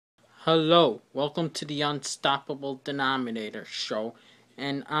Hello, welcome to the Unstoppable Denominator Show,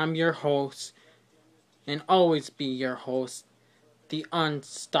 and I'm your host, and always be your host, the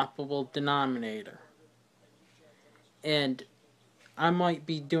Unstoppable Denominator. And I might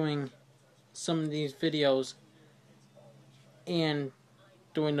be doing some of these videos and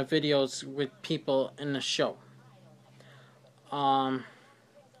doing the videos with people in the show.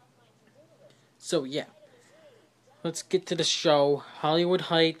 So yeah, let's get to the show. Hollywood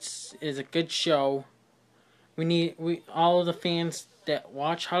Heights is a good show. We all of the fans that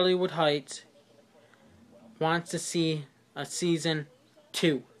watch Hollywood Heights wants to see a season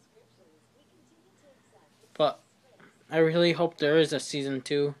 2. But I really hope there is a season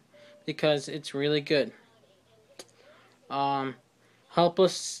 2 because it's really good. Help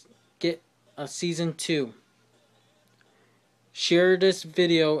us get a season 2. Share this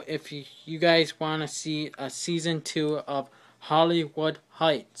video if you guys want to see a season 2 of Hollywood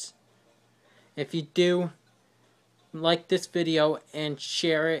Heights. If you do, like this video and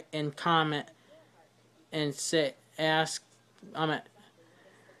share it and comment and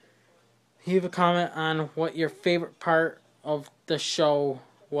leave a comment on what your favorite part of the show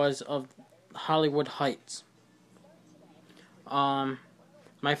was of Hollywood Heights.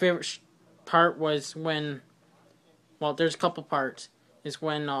 My favorite part was when, well, there's a couple parts, is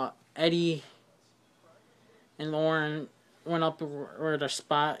when Eddie and Lauren went up where the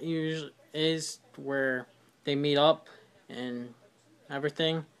spot usually is, where they meet up and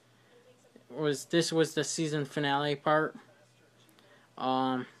everything. This was the season finale part.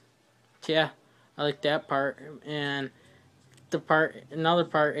 Yeah, I like that part. And another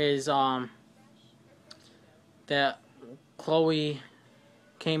part is that Chloe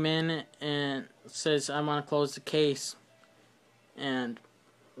came in and says, I want to close the case, and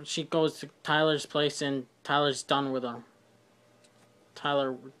she goes to Tyler's place and Tyler's done with her.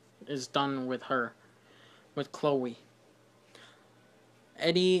 Tyler is done with her, with Chloe.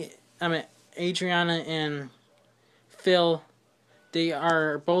 Adriana and Phil, they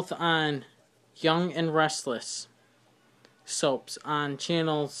are both on Young and Restless soaps on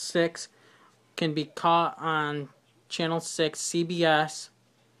Channel 6. Can be caught on Channel 6 CBS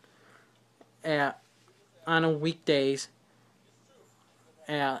on weekdays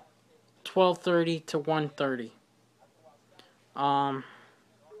at 12:30 to 1:30.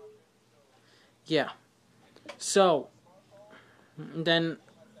 Yeah. So then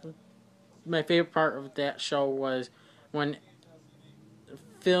my favorite part of that show was when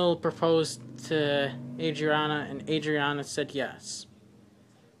Phil proposed to Adriana and Adriana said yes.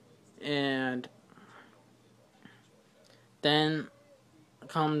 And then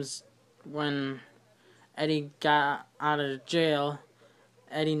comes when Eddie got out of jail.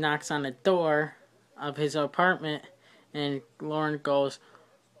 Eddie knocks on the door of his apartment and Lauren goes,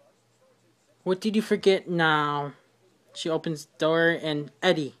 "What did you forget now?" She opens the door and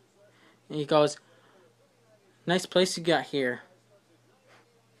Eddie. And he goes, "Nice place you got here."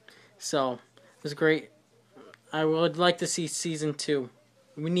 So, it was great. I would like to see season 2.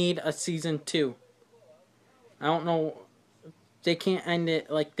 We need a season 2. I don't know. They can't end it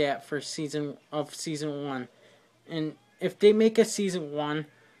like that for season 1. And if they make a season 1,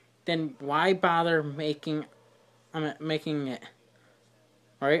 then why bother making it?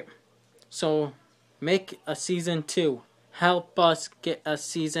 Right? So, make a season 2. Help us get a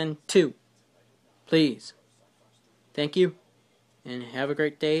season 2. Please. Thank you. And have a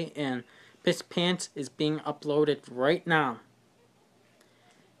great day. And Piss Pants is being uploaded right now.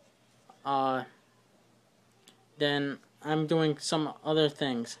 Then I'm doing some other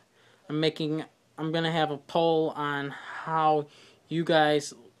things. I'm gonna have a poll on how you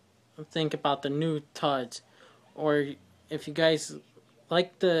guys think about the new T.U.D.S. Or if you guys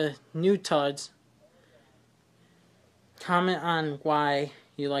like the new T.U.D.S, comment on why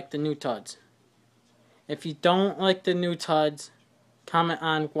you like the new T.U.D.S. If you don't like the new T.U.D.S, comment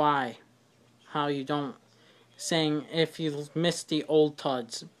on why. How you don't. Saying if you missed the old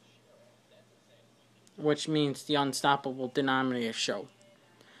T.U.D.S, which means the Unstoppable Denominator Show.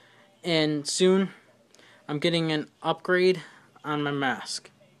 And soon, I'm getting an upgrade on my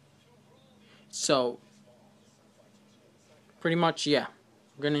mask. So, pretty much, yeah.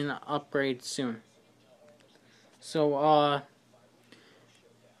 I'm getting an upgrade soon. So,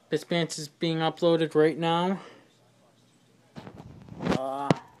 this pants is being uploaded right now. On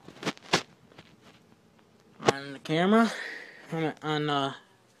the camera, on the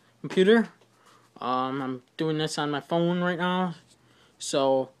computer. I'm doing this on my phone right now.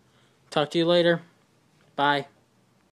 So, talk to you later. Bye.